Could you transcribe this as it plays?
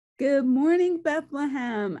Good morning,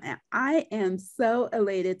 Bethlehem. I am so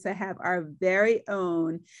elated to have our very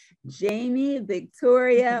own Jamie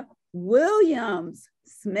Victoria Williams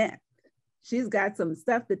Smith. She's got some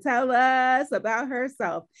stuff to tell us about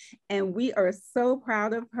herself, and we are so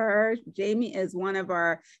proud of her. Jamie is one of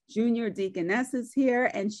our junior deaconesses here,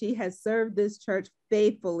 and she has served this church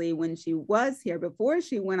faithfully when she was here before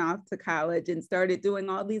she went off to college and started doing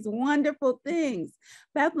all these wonderful things.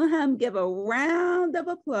 Bethlehem, give a round of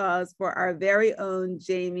applause for our very own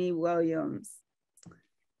Jamie Williams.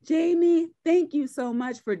 Jamie, thank you so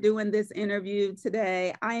much for doing this interview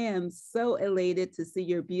today. I am so elated to see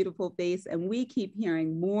your beautiful face, and we keep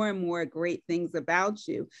hearing more and more great things about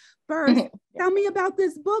you. First, tell me about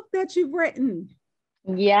this book that you've written.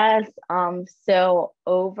 Yes. So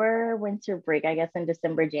over winter break, I guess in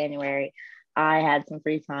December, January, I had some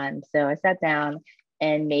free time. So I sat down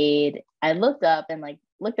and I looked up and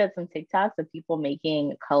looked at some TikToks of people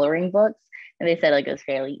making coloring books. And they said it was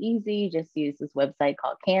fairly easy, just use this website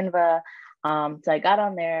called Canva. So I got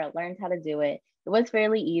on there, learned how to do it. It was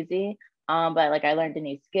fairly easy, but I learned a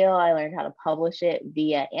new skill. I learned how to publish it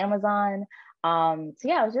via Amazon. So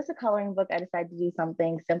yeah, it was just a coloring book. I decided to do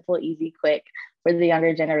something simple, easy, quick for the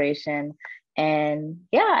younger generation. And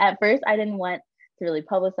yeah, at first I didn't want to really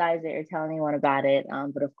publicize it or tell anyone about it.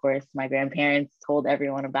 But of course, my grandparents told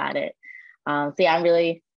everyone about it. So yeah, I'm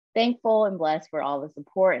really thankful and blessed for all the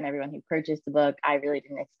support and everyone who purchased the book. I really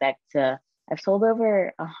didn't expect I've sold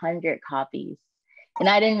over 100 copies, and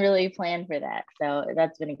I didn't really plan for that. So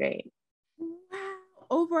that's been great. Wow,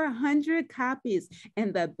 over 100 copies,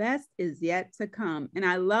 and the best is yet to come. And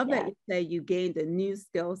I love that you say you gained a new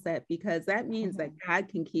skill set, because that means that God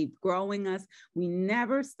can keep growing us. We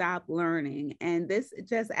never stop learning. And this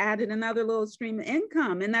just added another little stream of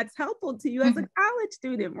income, and that's helpful to you as a college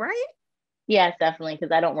student, right? Yes, definitely,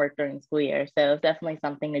 because I don't work during the school year. So it's definitely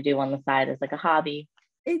something to do on the side as a hobby.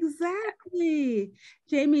 Exactly.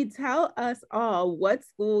 Jamie, tell us all what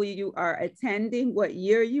school you are attending, what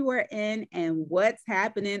year you are in, and what's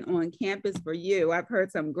happening on campus for you. I've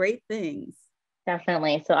heard some great things.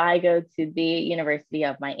 Definitely. So I go to the University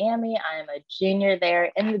of Miami. I'm a junior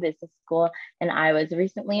there in the business school, and I was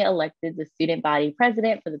recently elected the student body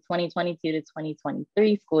president for the 2022 to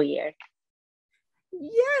 2023 school year.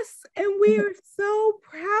 Yes, and we are so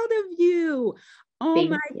proud of you. Oh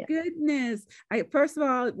my goodness. First of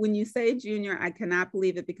all, when you say junior, I cannot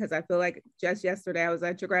believe it, because I feel like just yesterday I was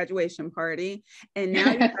at your graduation party, and now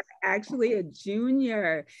you're actually a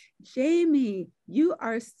junior. Jamie, you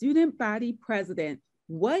are student body president.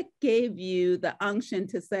 What gave you the unction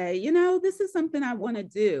to say, this is something I want to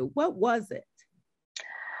do? What was it?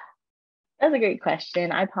 That's a great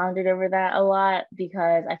question. I pondered over that a lot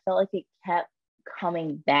because I felt like it kept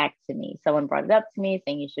coming back to me. Someone brought it up to me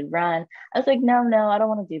saying you should run. I was like, no, I don't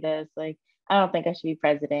want to do this. I don't think I should be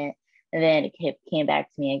president. And then it came back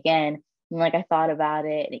to me again. And I thought about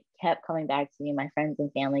it, and it kept coming back to me. My friends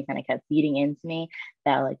and family kind of kept feeding into me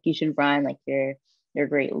that you should run, you're a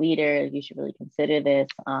great leader. You should really consider this.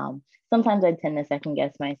 Sometimes I tend to second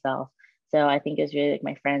guess myself. So I think it's really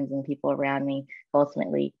my friends and people around me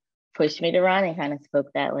ultimately pushed me to run and kind of spoke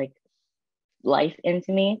that life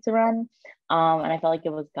into me to run. And I felt like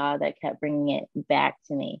it was God that kept bringing it back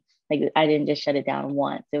to me. I didn't just shut it down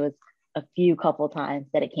once. It was a couple times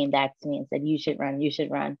that it came back to me and said, you should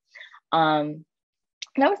run. And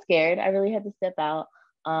I was scared. I really had to step out,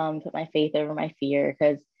 put my faith over my fear,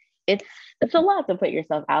 because it's a lot to put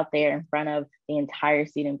yourself out there in front of the entire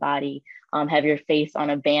student body, have your face on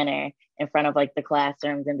a banner in front of the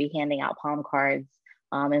classrooms and be handing out palm cards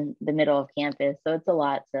in the middle of campus. So it's a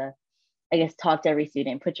lot to, talk to every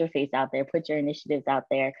student, put your face out there, put your initiatives out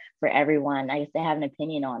there for everyone, to have an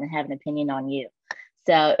opinion on and have an opinion on you.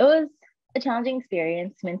 So it was a challenging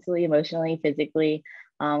experience, mentally, emotionally, physically,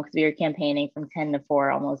 because we were campaigning from 10 to 4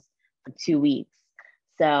 almost for 2 weeks.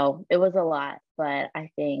 So it was a lot, but I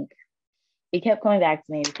think it kept coming back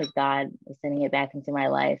to me because God was sending it back into my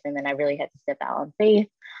life. And then I really had to step out on faith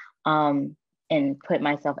and put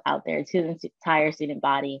myself out there to the entire student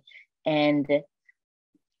body. And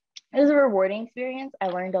it was a rewarding experience. I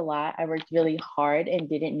learned a lot. I worked really hard and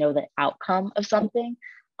didn't know the outcome of something.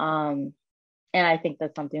 And I think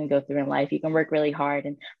that's something we go through in life. You can work really hard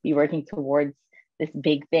and be working towards this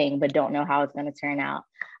big thing, but don't know how it's going to turn out.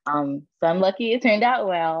 So I'm lucky it turned out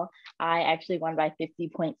well. I actually won by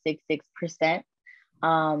 50.66%,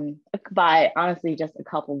 by honestly just a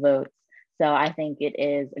couple votes. So I think it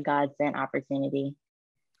is a God-sent opportunity.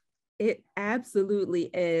 It absolutely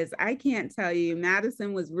is. I can't tell you,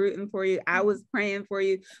 Madison was rooting for you. I was praying for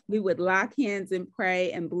you. We would lock hands and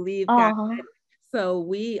pray and believe God So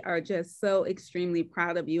we are just so extremely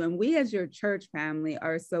proud of you. And we as your church family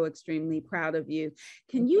are so extremely proud of you.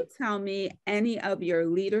 Can you tell me any of your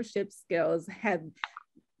leadership skills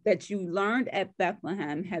that you learned at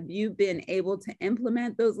Bethlehem? Have you been able to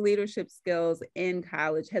implement those leadership skills in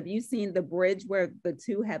college? Have you seen the bridge where the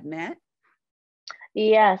two have met?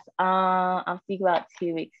 Yes, I'll speak about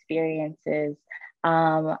two experiences.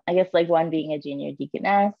 I guess like one being a junior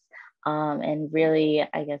deaconess, and really,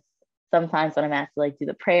 I guess sometimes when I'm asked to like do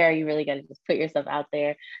the prayer, you really got to just put yourself out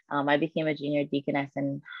there. I became a junior deaconess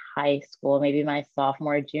in high school, maybe my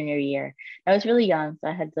sophomore, junior year. I was really young, so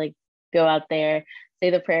I had to like go out there, say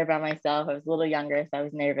the prayer by myself. I was a little younger, so I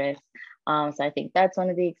was nervous. So I think that's one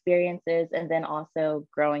of the experiences. And then also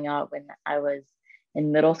growing up when I was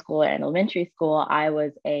in middle school and elementary school, I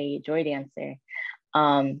was a joy dancer.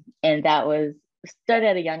 And that was started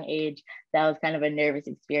at a young age. That was kind of a nervous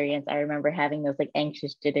experience. I remember having those like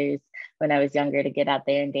anxious jitters when I was younger to get out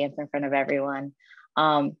there and dance in front of everyone.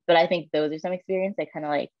 But I think those are some experiences that kind of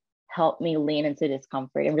like helped me lean into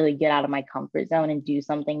discomfort and really get out of my comfort zone and do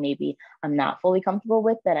something maybe I'm not fully comfortable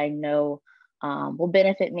with that I know will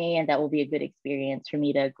benefit me and that will be a good experience for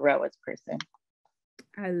me to grow as a person.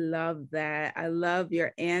 I love that. I love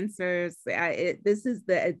your answers. This is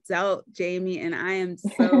the adult Jamie, and I am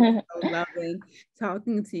so loving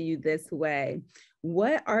talking to you this way.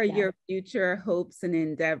 What are your future hopes and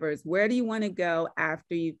endeavors? Where do you want to go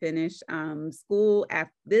after you finish school,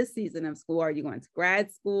 after this season of school? Are you going to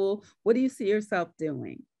grad school? What do you see yourself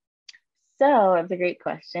doing? So that's a great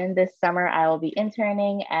question. This summer, I will be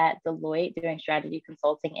interning at Deloitte doing strategy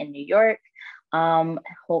consulting in New York.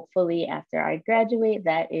 Hopefully after I graduate,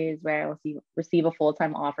 that is where I will receive a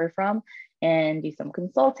full-time offer from and do some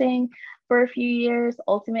consulting for a few years.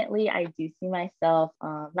 Ultimately, I do see myself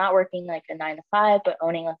not working like a 9 to 5, but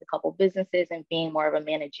owning like a couple businesses and being more of a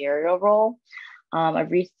managerial role. A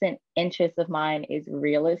recent interest of mine is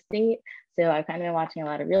real estate. So I've kind of been watching a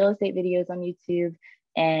lot of real estate videos on YouTube,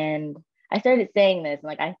 and I started saying this,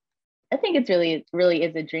 like I think it's really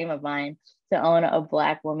is a dream of mine to own a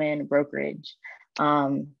Black woman brokerage.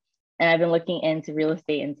 And I've been looking into real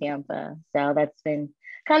estate in Tampa. So that's been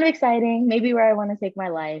kind of exciting, maybe where I want to take my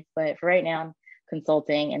life. But for right now, I'm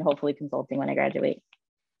consulting and hopefully consulting when I graduate.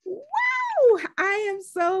 Wow, I am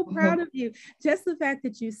so proud of you. Just the fact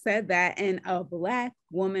that you said that, and a Black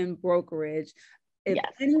woman brokerage. If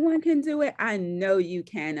anyone can do it, I know you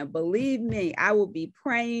can. And believe me, I will be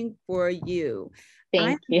praying for you.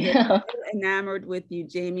 Thank you. I'm so enamored with you,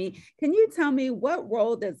 Jamie. Can you tell me, what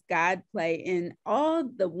role does God play in all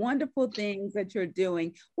the wonderful things that you're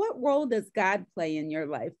doing? What role does God play in your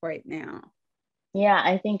life right now? Yeah,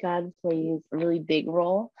 I think God plays a really big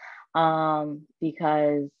role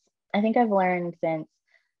because I think I've learned since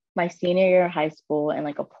my senior year of high school and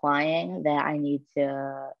like applying that I need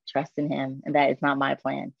to trust in him and that it's not my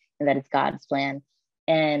plan and that it's God's plan.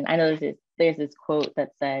 And I know there's this quote that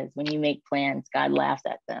says, when you make plans, God laughs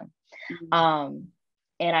at them. Mm-hmm.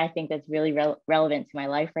 And I think that's really relevant to my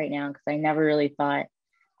life right now, because I never really thought,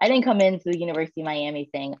 I didn't come into the University of Miami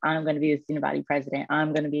saying, I'm going to be the student body president.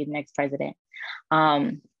 I'm going to be the next president.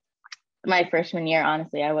 My freshman year,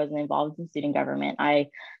 honestly, I wasn't involved in student government. I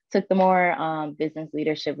took the more business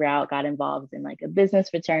leadership route, got involved in like a business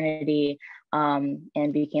fraternity,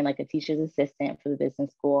 and became like a teacher's assistant for the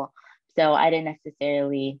business school. So I didn't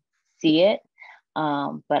necessarily see it,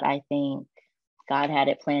 but I think God had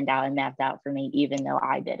it planned out and mapped out for me, even though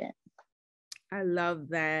I didn't. I love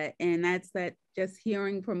that. And that's that, just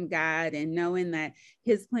hearing from God and knowing that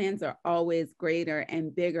his plans are always greater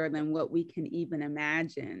and bigger than what we can even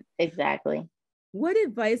imagine. Exactly. What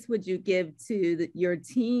advice would you give to your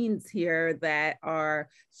teens here that are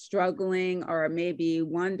struggling or maybe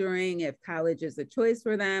wondering if college is a choice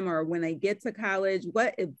for them, or when they get to college,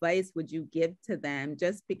 what advice would you give to them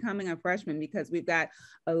just becoming a freshman? Because we've got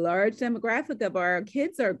a large demographic of our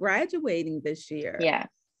kids are graduating this year. Yeah.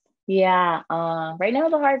 Right now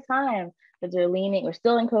is a hard time because we're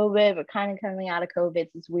still in COVID, but kind of coming out of COVID.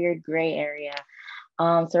 It's this weird gray area.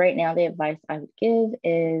 So right now the advice I would give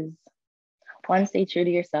is, one, stay true to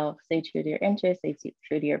yourself, stay true to your interests, stay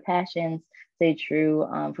true to your passions, stay true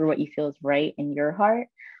for what you feel is right in your heart.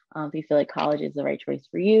 If you feel like college is the right choice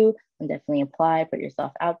for you, then definitely apply, put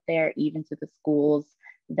yourself out there, even to the schools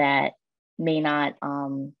that may not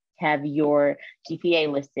have your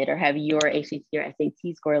GPA listed or have your HAT or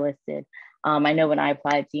SAT score listed. I know when I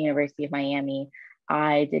applied to University of Miami,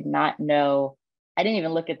 I didn't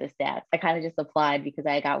even look at the stats. I kind of just applied because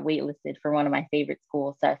I got waitlisted for one of my favorite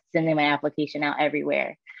schools. So I was sending my application out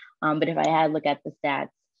everywhere. But if I had looked at the stats,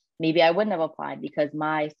 maybe I wouldn't have applied because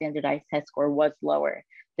my standardized test score was lower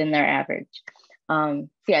than their average. So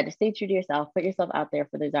yeah, just stay true to yourself, put yourself out there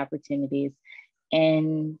for those opportunities.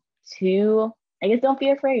 And two, I guess don't be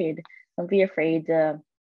afraid. Don't be afraid to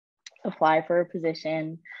apply for a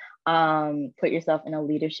position, put yourself in a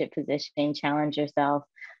leadership position, challenge yourself,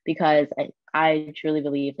 because I truly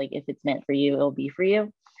believe like if it's meant for you, it'll be for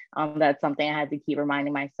you. That's something I had to keep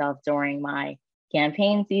reminding myself during my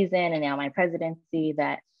campaign season and now my presidency,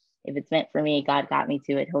 that if it's meant for me, God got me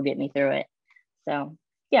to it, he'll get me through it. So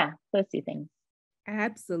yeah, those two things.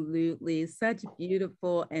 Absolutely. Such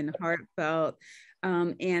beautiful and heartfelt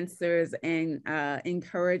answers and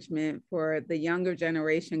encouragement for the younger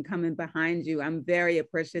generation coming behind you. I'm very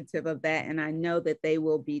appreciative of that, and I know that they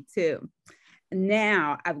will be too.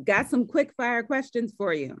 Now, I've got some quick fire questions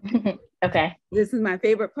for you. Okay. This is my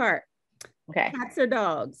favorite part. Okay. Cats or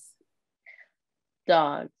dogs?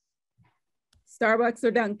 Dogs. Starbucks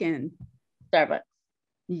or Dunkin'? Starbucks.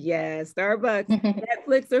 Yeah, Starbucks.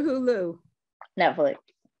 Netflix or Hulu? Netflix.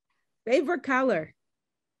 Favorite color?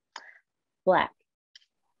 Black.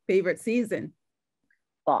 Favorite season?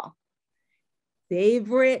 Fall.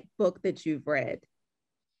 Favorite book that you've read?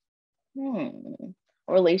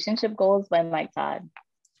 Relationship Goals by Mike Todd.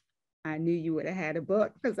 I knew you would have had a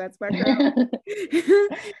book because that's my girl.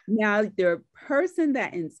 Now, the person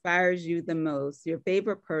that inspires you the most, your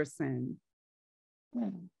favorite person?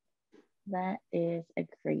 That is a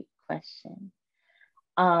great question.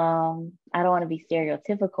 I don't want to be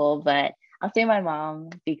stereotypical, but I'll say my mom,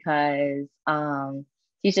 because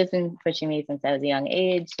she's just been pushing me since I was a young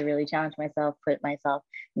age to really challenge myself, put myself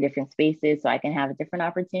in different spaces so I can have different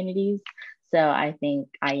opportunities. So I think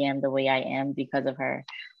I am the way I am because of her,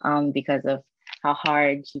 because of how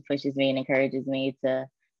hard she pushes me and encourages me to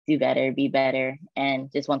do better, be better,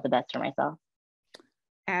 and just want the best for myself.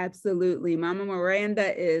 Absolutely. Mama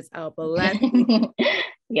Miranda is a blessing.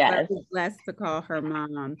 Yes. So blessed to call her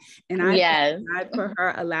mom. And I yes. thank God for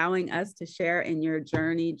her allowing us to share in your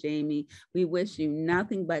journey, Jamie. We wish you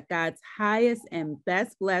nothing but God's highest and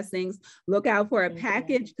best blessings. Look out for a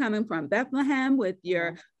package coming from Bethlehem with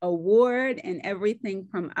your award and everything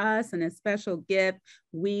from us, and a special gift.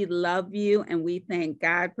 We love you and we thank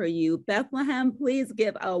God for you. Bethlehem, please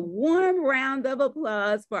give a warm round of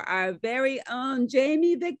applause for our very own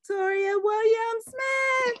Jamie Victoria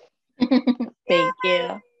Williams-Smith. Thank you.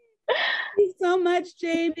 Thank you so much,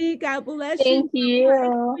 Jamie. God bless you. Thank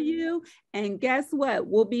you. You. And guess what?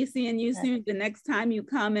 We'll be seeing you soon the next time you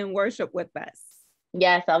come and worship with us.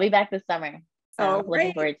 Yes, I'll be back this summer. So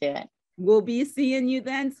looking forward to it. We'll be seeing you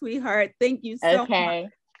then, sweetheart. Thank you so much. Okay.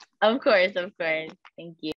 Of course. Thank you.